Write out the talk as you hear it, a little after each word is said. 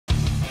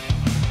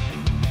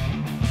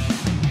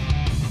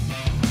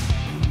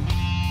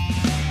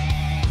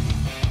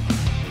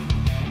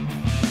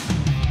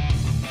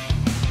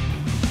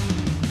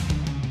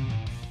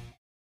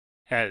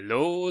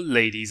Hello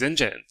ladies and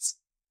gents!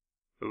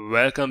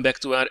 Welcome back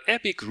to our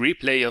epic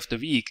replay of the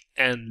week,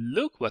 and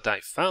look what I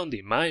found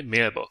in my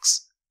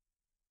mailbox.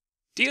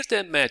 Tier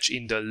 10 match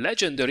in the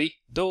legendary,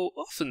 though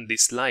often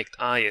disliked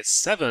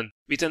IS-7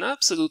 with an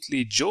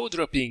absolutely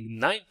jaw-dropping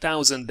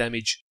 9000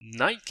 damage,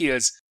 9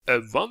 kills,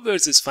 a 1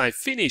 vs 5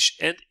 finish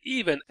and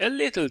even a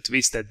little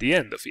twist at the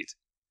end of it.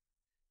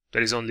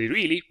 There is only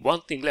really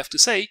one thing left to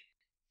say: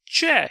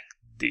 check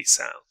this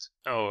out!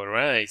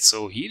 Alright,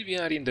 so here we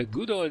are in the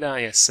good old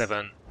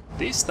IS-7,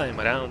 this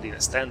time around in a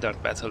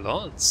standard battle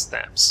on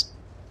steps.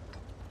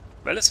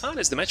 Well, as far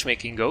as the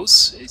matchmaking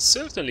goes, it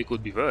certainly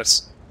could be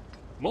worse.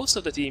 Most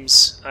of the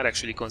teams are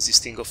actually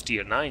consisting of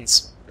tier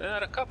 9s, there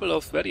are a couple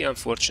of very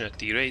unfortunate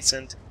tier 8s,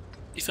 and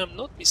if I'm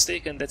not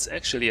mistaken, that's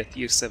actually a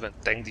tier 7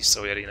 tank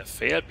destroyer in a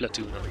failed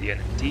platoon on the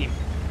enemy team.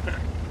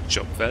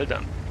 Job well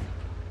done.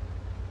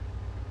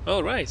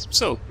 Alright,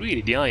 so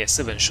really the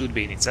IS-7 should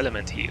be in its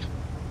element here.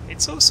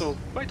 It's also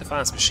quite a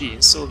fast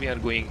machine, so we are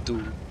going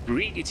to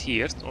bring it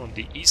here on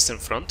the eastern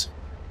front,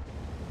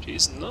 which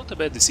is not a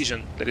bad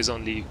decision. There is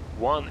only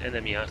one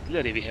enemy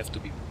artillery we have to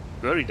be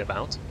worried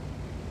about,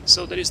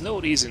 so there is no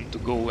reason to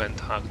go and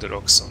hug the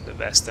rocks on the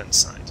western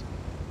side.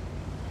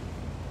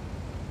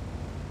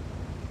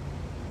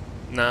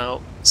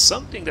 Now,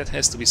 something that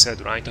has to be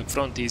said right up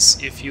front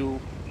is, if you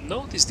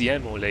notice the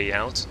ammo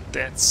layout,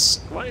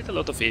 that's quite a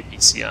lot of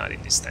APCR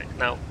in this tank.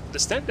 Now, the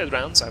standard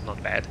rounds are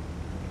not bad.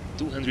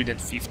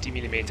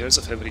 250mm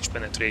of average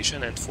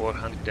penetration and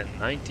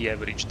 490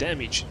 average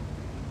damage.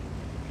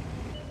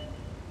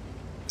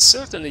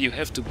 Certainly you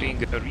have to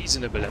bring a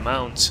reasonable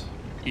amount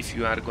if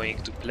you are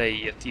going to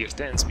play a tier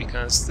 10s,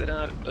 because there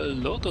are a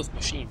lot of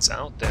machines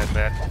out there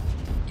where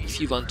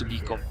if you want to be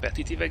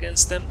competitive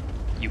against them,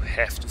 you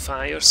have to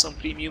fire some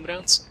premium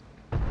rounds.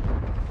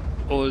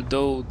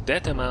 Although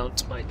that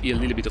amount might be a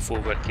little bit of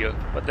overkill,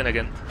 but then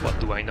again, what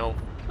do I know?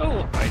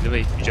 Oh, by the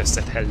way, we just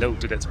said hello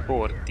to that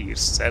poor tier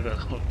 7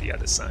 on the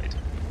other side.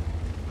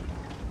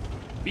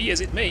 Be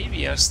as it may,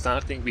 we are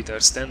starting with our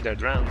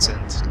standard rounds,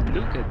 and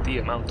look at the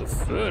amount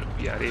of work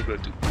we are able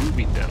to do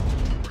with them.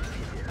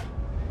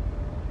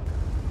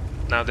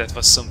 Now that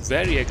was some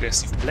very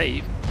aggressive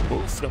play,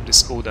 both from the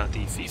Skoda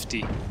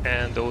T50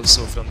 and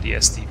also from the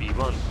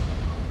STB1.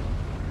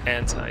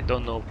 And I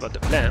don't know what the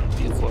plan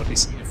for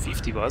this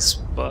E50 was,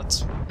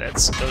 but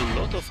that's a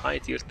lot of high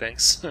tier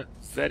tanks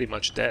very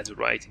much dead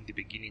right in the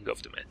beginning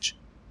of the match.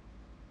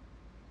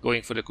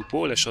 Going for the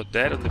cupola shot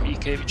there on the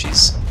VK, which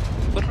is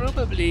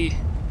probably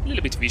a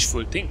little bit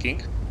wishful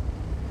thinking.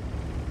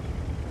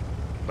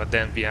 But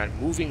then we are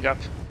moving up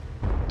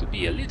to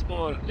be a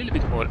little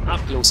bit more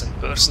up close and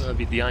personal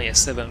with the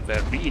IS-7,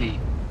 where really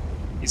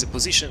is a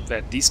position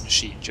where this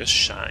machine just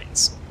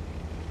shines.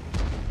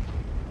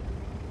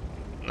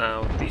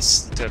 Now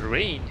this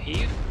terrain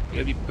here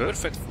will be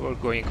perfect for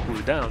going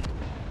cool down,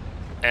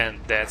 and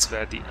that's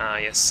where the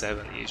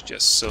IS-7 is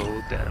just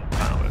so damn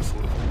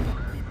powerful.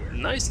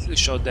 Nice little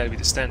shot there with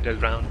the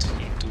standard round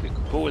into the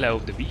cupola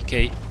of the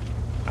VK.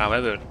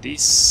 However,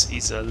 this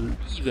is an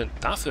even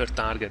tougher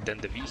target than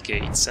the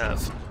VK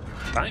itself.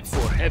 Type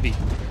 4 heavy.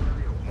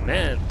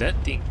 Man,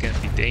 that thing can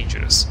be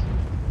dangerous.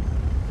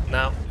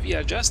 Now we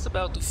are just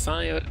about to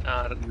fire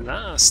our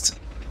last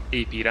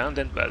AP round,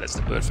 and well, that's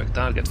the perfect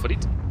target for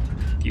it.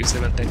 Tier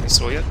 7 tank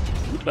destroyer,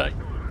 goodbye.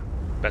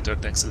 Better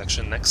tank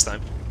selection next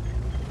time.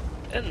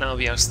 And now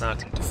we are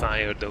starting to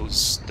fire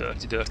those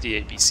dirty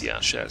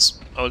APCR shells.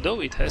 Although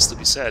it has to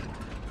be said,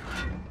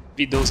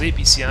 with those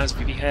APCRs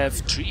we have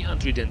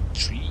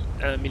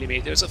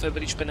 303mm of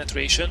average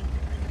penetration,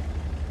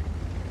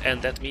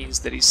 and that means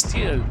there is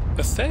still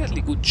a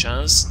fairly good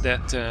chance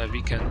that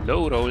we can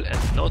low roll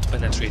and not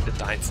penetrate the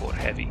Type 4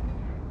 heavy,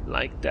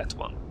 like that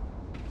one.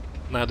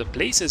 Now the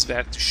places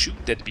where to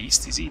shoot that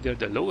beast is either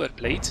the lower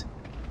plate,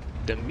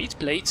 the mid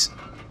plate,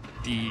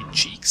 the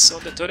cheeks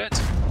on the turret,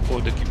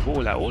 or the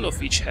cupola, all of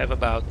which have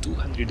about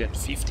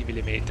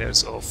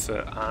 250mm of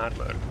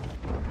armor.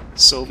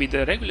 So with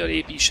the regular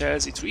AP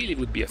shells it really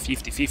would be a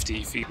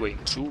 50-50 if we're going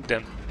through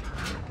them.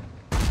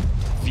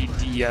 With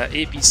the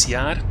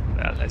APCR,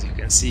 well, as you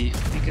can see,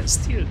 we can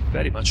still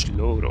very much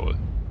low roll.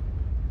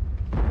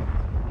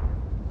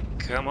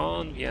 Come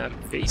on, we are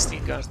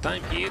wasting our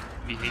time here.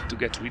 We need to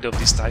get rid of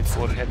this Type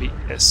 4 heavy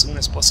as soon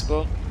as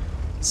possible.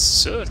 It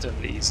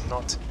certainly is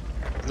not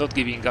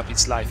giving up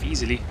its life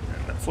easily,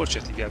 and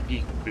unfortunately we are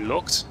being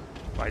blocked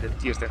by the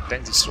tier 10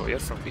 tank destroyer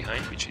from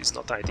behind, which is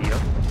not ideal.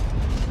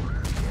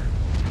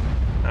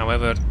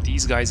 However,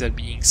 these guys are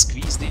being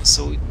squeezed in,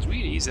 so it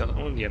really is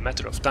only a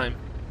matter of time.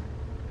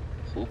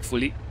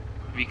 Hopefully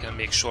we can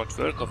make short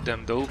work of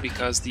them though,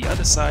 because the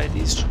other side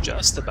is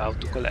just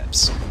about to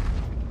collapse.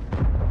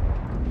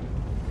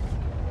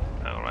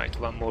 Alright,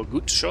 one more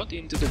good shot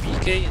into the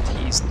VK, and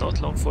he is not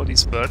long for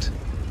this bird.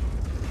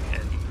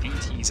 And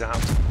indeed he is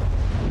out.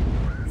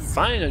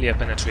 Finally a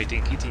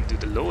penetrating hit into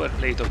the lower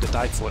plate of the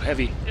Type 4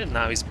 heavy, and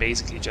now it's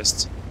basically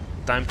just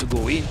time to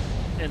go in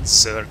and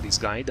serve this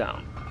guy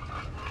down.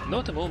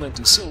 Not a moment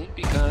too soon,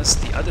 because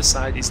the other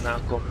side is now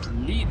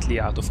completely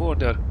out of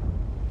order.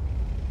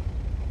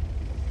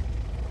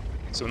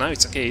 So now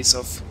it's a case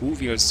of who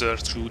will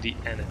surge through the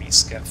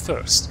enemy's cap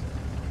first.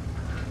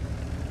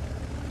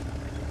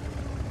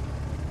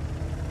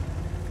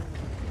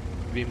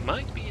 We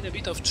might be in a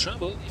bit of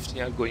trouble if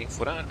they are going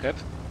for our cap.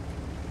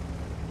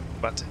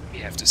 But we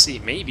have to see,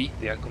 maybe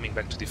they are coming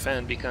back to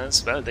defend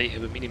because, well, they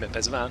have a minimap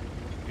as well.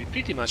 We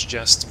pretty much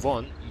just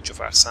won each of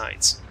our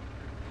sides.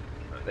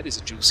 That is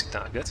a juicy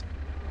target.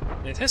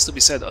 And it has to be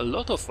said, a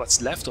lot of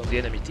what's left on the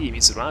enemy team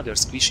is rather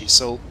squishy,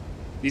 so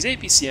these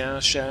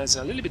APCR shells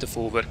are a little bit of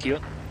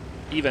overkill,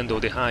 even though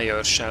the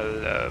higher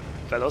shell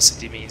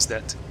velocity means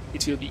that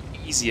it will be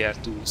easier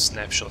to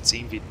snap shots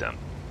in with them,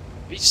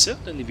 which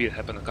certainly will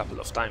happen a couple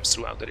of times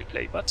throughout the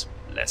replay, but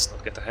let's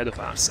not get ahead of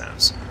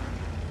ourselves.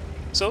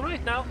 So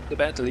right now the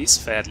battle is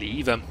fairly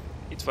even.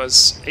 It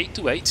was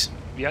 8-8,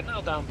 we are now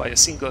down by a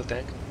single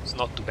tank, it's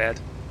not too bad.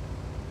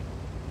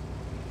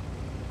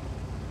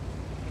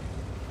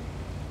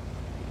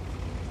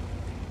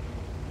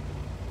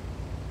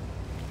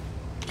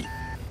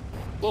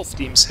 Both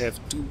teams have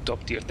 2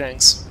 top-tier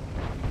tanks,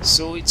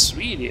 so it's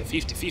really a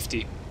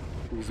 50-50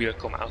 who will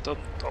come out on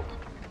top.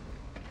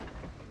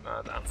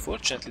 But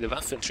unfortunately the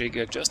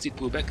Waffenträger just did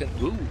pull back and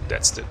whoa,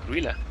 that's the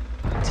gorilla.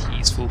 And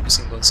he is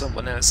focusing on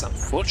someone else,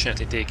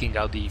 unfortunately taking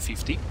out the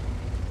E50.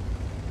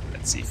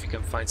 Let's see if we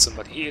can find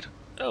somebody here.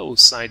 Oh,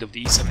 side of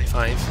the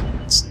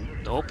E75, it's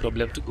no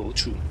problem to go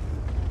through.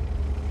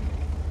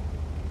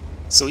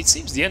 So it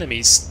seems the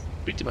enemies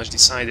pretty much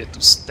decided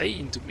to stay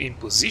in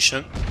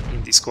position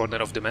in this corner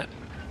of the map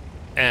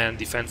and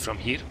defend from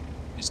here.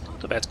 It's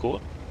not a bad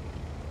call.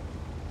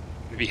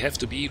 We have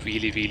to be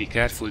really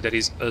careful. There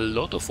is a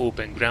lot of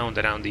open ground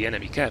around the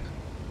enemy cap,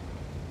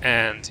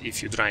 and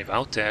if you drive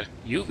out there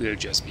you will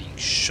just be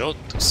shot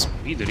to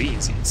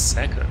smithereens in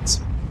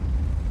seconds.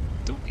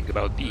 Talking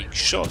about being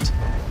shot,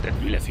 that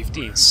Gorilla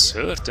 15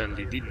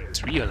 certainly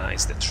didn't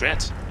realize the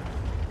threat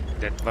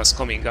that was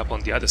coming up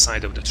on the other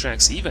side of the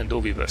tracks, even though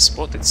we were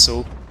spotted,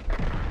 so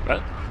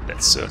well,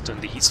 that's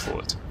certainly his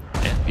fault.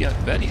 And we are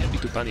very happy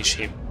to punish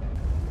him.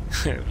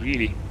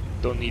 Really,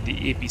 don't need the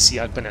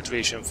APCR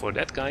penetration for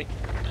that guy,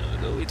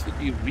 although it would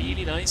be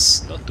really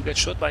nice not to get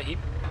shot by him.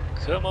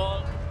 Come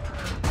on!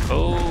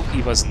 Oh,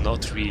 he was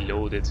not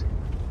reloaded.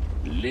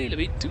 Little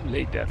bit too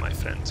late there, my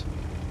friend.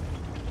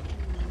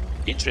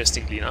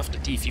 Interestingly enough, the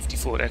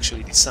T-54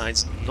 actually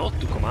decides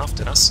not to come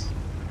after us,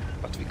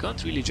 but we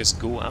can't really just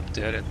go up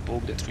there and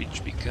poke that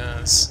ridge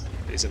because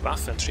there's a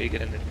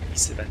Waffenträger and an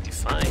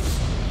E-75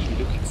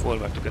 really looking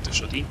forward to get a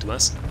shot into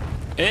us,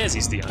 as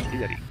is the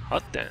artillery.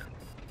 Hot damn!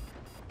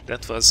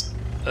 That was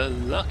a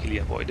luckily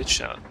avoided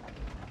shell.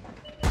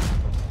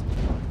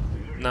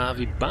 Now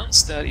we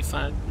bounced there, if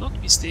I'm not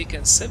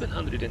mistaken,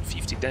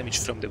 750 damage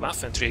from the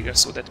Waffenträger,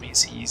 so that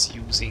means he's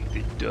using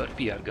the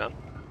derpier gun,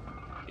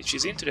 which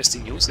is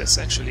interesting news. That's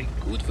actually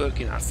good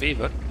work in our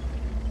favor,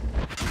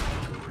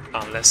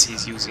 unless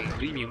he's using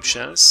premium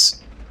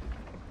shells.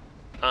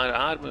 Our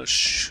armor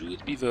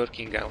should be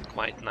working out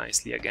quite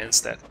nicely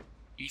against that,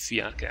 if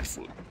we are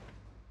careful.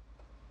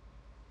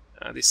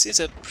 This is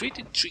a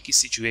pretty tricky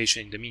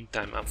situation in the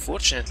meantime.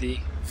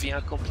 Unfortunately, we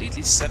are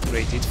completely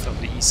separated from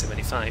the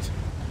E-75,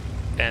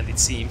 and it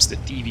seems the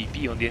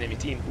TVP on the enemy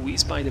team, who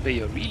is by the way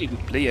a really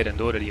good player and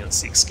already on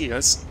 6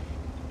 kills,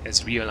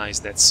 has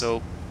realized that,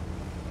 so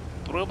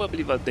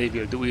probably what they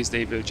will do is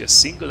they will just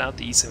single out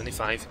the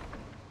E-75,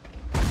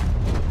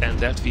 and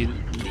that will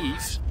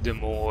leave the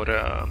more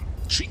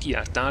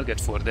trickier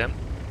target for them,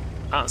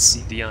 us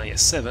in the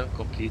IS-7,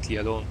 completely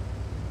alone.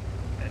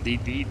 And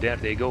indeed, there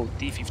they go,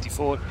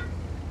 T-54,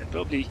 and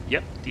probably,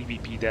 yep,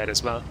 TVP there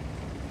as well.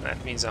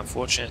 That means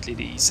unfortunately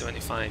the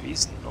E-75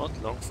 is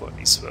not long for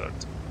this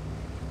world.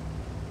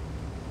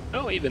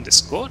 Oh, even the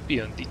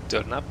Scorpion did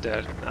turn up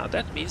there. Now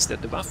that means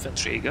that the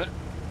Waffenträger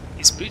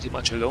is pretty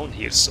much alone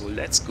here, so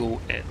let's go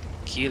and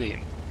kill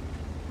him.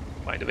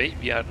 By the way,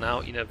 we are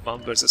now in a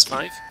 1 versus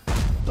 5.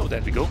 Oh,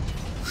 there we go.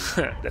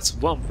 That's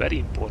one very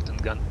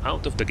important gun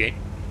out of the game.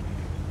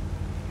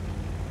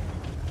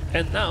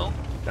 And now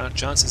our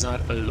chances are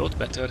a lot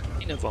better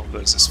in a 1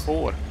 versus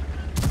 4.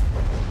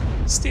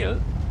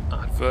 Still,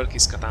 our work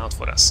is cut out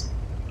for us.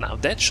 Now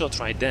that shot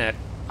right there,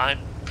 I'm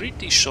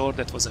pretty sure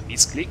that was a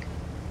misclick,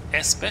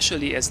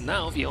 especially as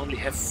now we only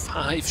have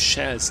 5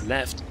 shells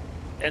left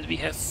and we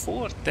have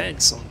 4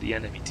 tanks on the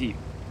enemy team.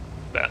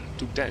 Well,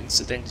 2 tanks,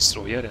 a tank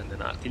destroyer and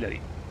an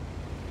artillery.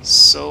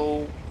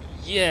 So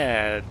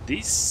yeah,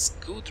 this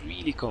could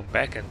really come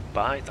back and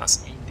bite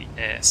us in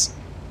the ass.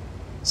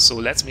 So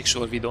let's make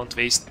sure we don't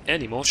waste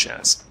any more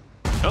shells.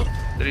 Oh,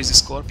 there is a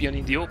Scorpion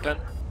in the open.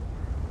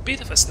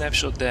 Bit of a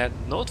snapshot there,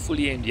 not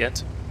fully aimed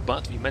yet,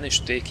 but we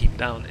managed to take him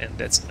down, and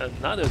that's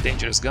another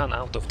dangerous gun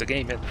out of the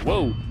game. And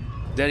whoa,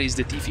 there is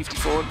the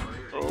T-54.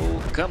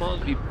 Oh, come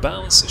on, we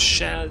bounce a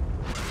shell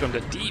from the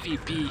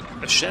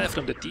TVP, a shell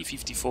from the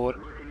T-54.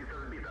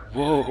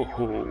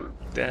 Whoa,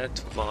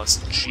 that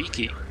was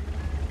tricky.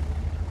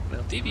 Now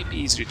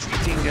TVP is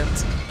retreating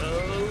and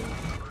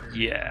oh,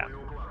 yeah.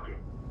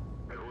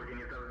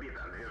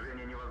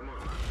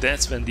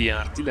 That's when the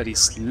artillery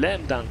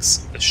slam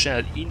dunks a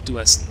shell into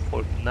us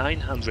for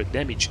 900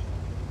 damage.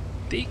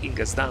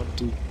 taking us down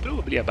to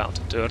probably about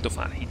a third of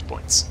our hit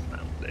points.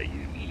 Now, they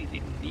really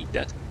didn't need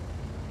that.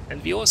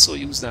 And we also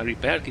used our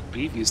repair kit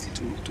previously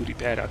to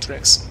repair our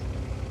tracks.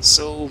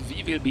 So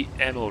we will be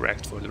ammo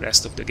wrecked for the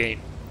rest of the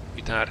game,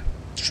 with our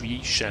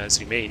 3 shells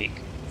remaining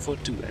for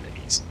 2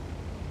 enemies.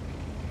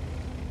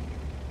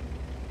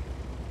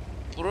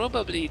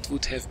 Probably it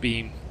would have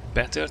been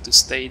better to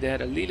stay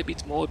there a little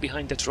bit more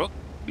behind that rock,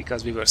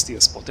 because we were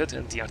still spotted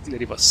and the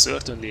artillery was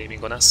certainly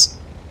aiming on us.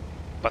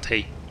 But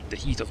hey, in the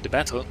heat of the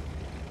battle,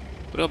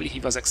 probably he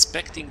was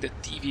expecting the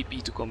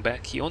TVP to come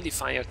back. He only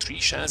fired 3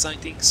 shells, I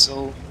think,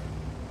 so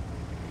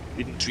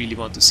didn't really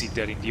want to sit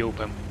there in the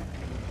open.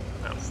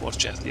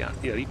 Unfortunately,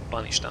 artillery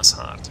punished us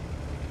hard.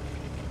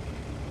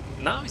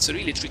 Now it's a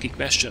really tricky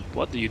question.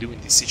 What do you do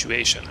in this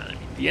situation? I mean,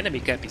 the enemy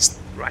cap is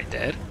right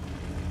there,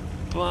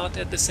 but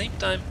at the same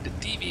time the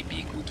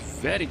TVP could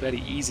very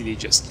easily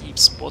just keep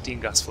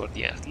spotting us for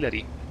the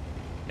artillery,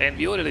 and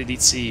we already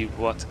did see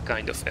what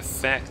kind of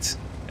effect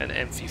an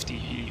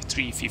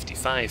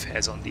M53-55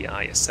 has on the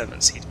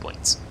IS-7's hit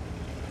points.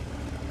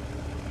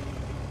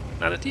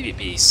 Now the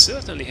TVP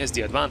certainly has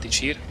the advantage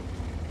here.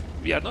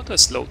 We are not a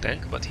slow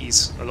tank, but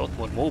he's a lot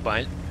more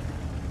mobile,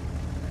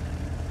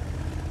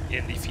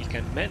 and if he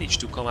can manage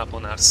to come up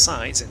on our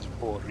sides and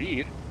or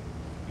rear,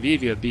 we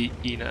will be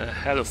in a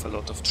hell of a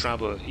lot of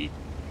trouble. He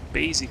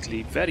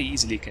basically very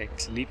easily can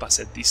clip us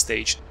at this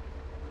stage,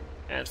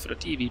 and for a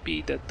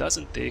TVP that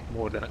doesn't take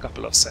more than a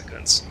couple of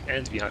seconds,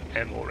 and we are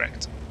ammo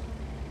wrecked.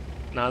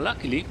 Now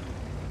luckily,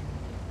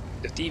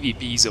 the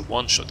TVP is a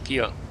one-shot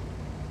kill,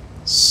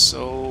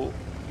 so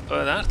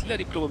an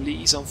artillery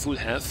probably is on full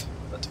health,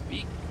 but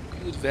we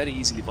could very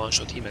easily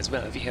one-shot him as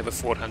well. We have a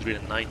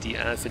 490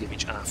 alpha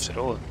damage after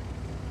all.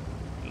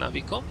 Now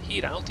we come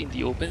here out in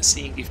the open,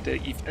 seeing if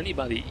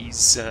anybody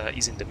is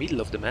in the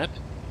middle of the map.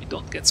 We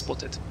don't get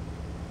spotted.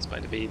 This, by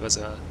the way, was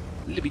a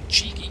little bit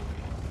cheeky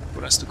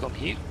for us to come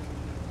here.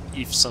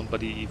 If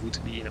somebody would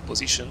be in a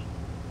position,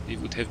 we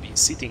would have been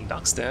sitting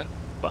ducks there,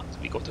 but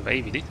we got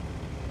away with it.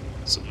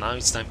 So now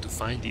it's time to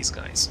find these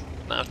guys.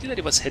 Now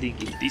artillery was heading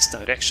in this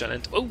direction,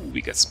 and oh,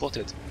 we got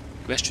spotted.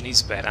 The question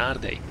is, where are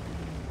they?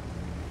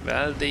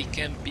 Well, they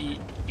can be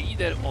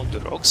either on the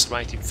rocks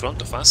right in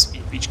front of us,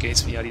 in which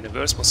case we are in a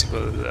worst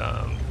possible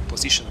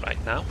position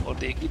right now, or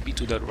they could be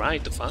to the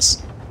right of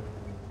us.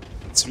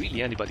 It's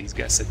really anybody's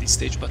guess at this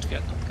stage, but we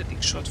are not getting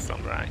shot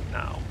from right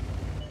now.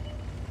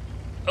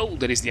 Oh,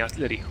 there is the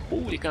artillery.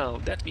 Holy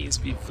cow, that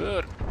means we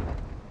were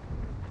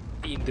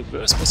in the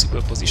worst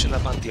possible position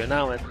up until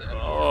now, and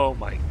oh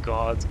my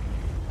god,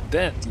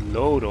 that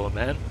low roll,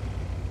 man.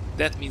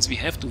 That means we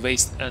have to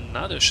waste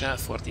another shell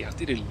for the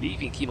artillery,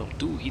 leaving him on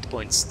 2 hit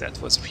points. That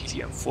was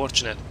really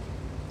unfortunate.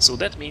 So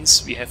that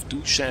means we have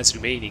 2 shells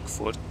remaining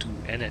for 2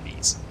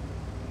 enemies.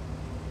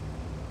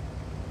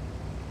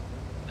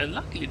 And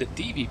luckily the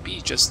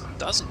TVP just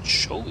doesn't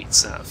show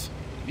itself.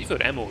 We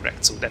were ammo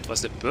wrecked, so that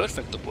was the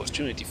perfect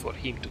opportunity for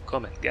him to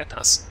come and get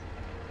us.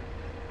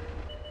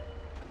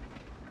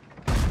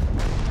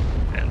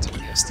 And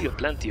we have still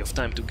plenty of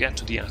time to get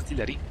to the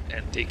artillery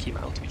and take him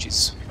out, which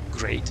is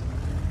great.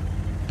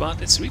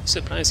 But it's really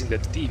surprising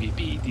that the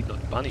TVP did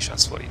not punish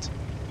us for it.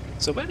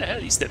 So where the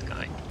hell is that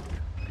guy?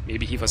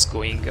 Maybe he was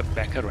going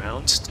back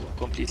around to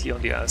completely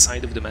on the other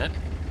side of the map?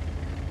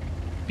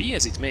 Be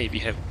as it may, we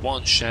have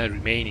 1 shell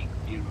remaining.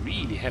 We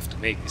really have to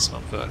make this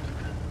one work.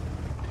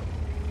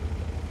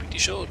 Pretty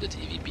sure the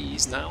TVP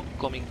is now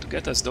coming to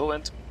get us though,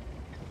 and...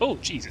 oh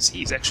Jesus,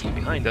 he is actually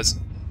behind us.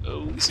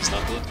 Oh, this is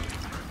not good.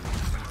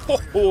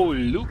 Oh,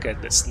 look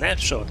at the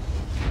snapshot!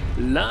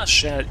 Last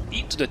shell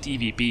into the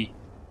TVP.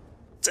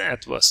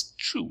 That was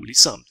truly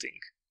something.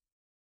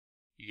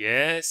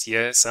 Yes,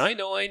 I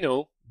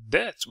know.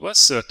 That was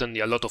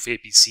certainly a lot of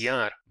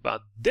APCR,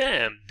 but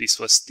damn, this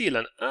was still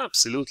an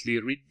absolutely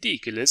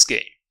ridiculous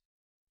game.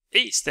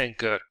 Ace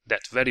Tanker,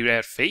 that very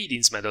rare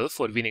Fade-Ins medal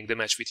for winning the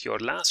match with your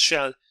last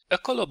shell, a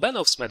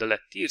Kolobanov's medal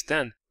at tier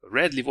 10,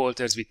 Radley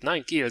Walters with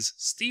 9 kills,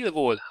 Steel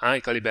Wall, High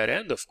Caliber,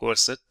 and of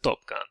course a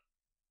Top Gun.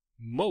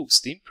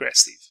 Most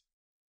impressive.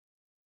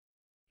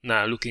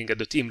 Now looking at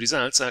the team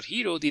results, our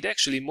hero did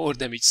actually more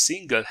damage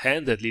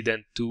single-handedly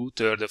than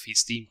 2/3 of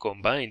his team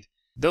combined,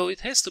 though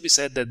it has to be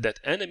said that that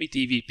enemy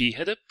TVP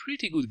had a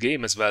pretty good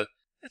game as well,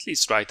 at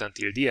least right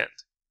until the end.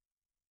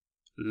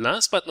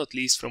 Last but not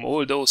least, from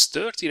all those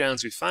 30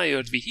 rounds we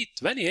fired, we hit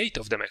 28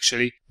 of them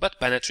actually, but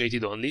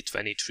penetrated only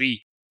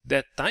 23.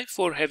 That Type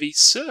 4 Heavy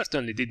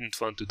certainly didn't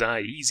want to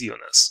die easy on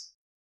us.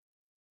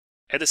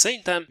 At the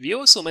same time, we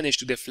also managed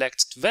to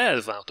deflect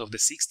 12 out of the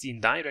 16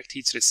 direct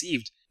hits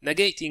received,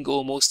 negating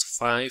almost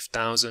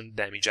 5,000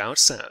 damage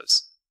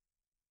ourselves.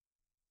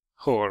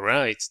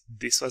 Alright,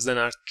 this was then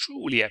our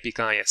truly epic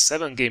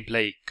IS-7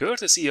 gameplay,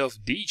 courtesy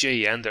of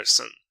DJ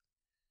Anderson.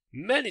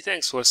 Many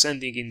thanks for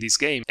sending in this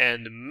game,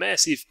 and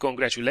massive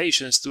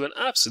congratulations to an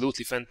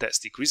absolutely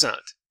fantastic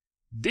result.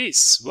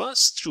 This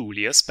was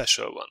truly a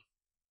special one.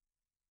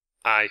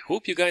 I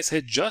hope you guys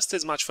had just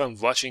as much fun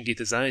watching it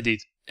as I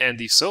did,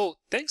 and if so,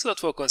 thanks a lot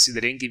for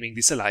considering giving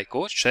this a like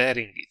or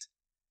sharing it.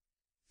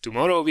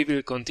 Tomorrow we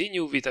will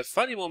continue with a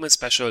funny moment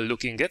special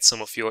looking at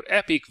some of your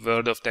epic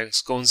World of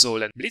Tanks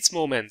console and Blitz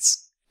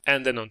moments.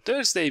 And then on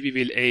Thursday we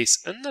will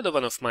ace another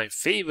one of my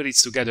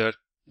favorites together,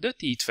 the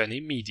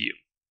T20 Medium.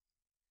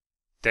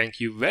 Thank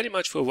you very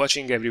much for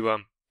watching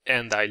everyone,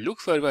 and I look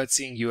forward to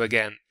seeing you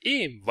again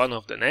in one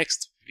of the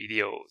next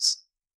videos.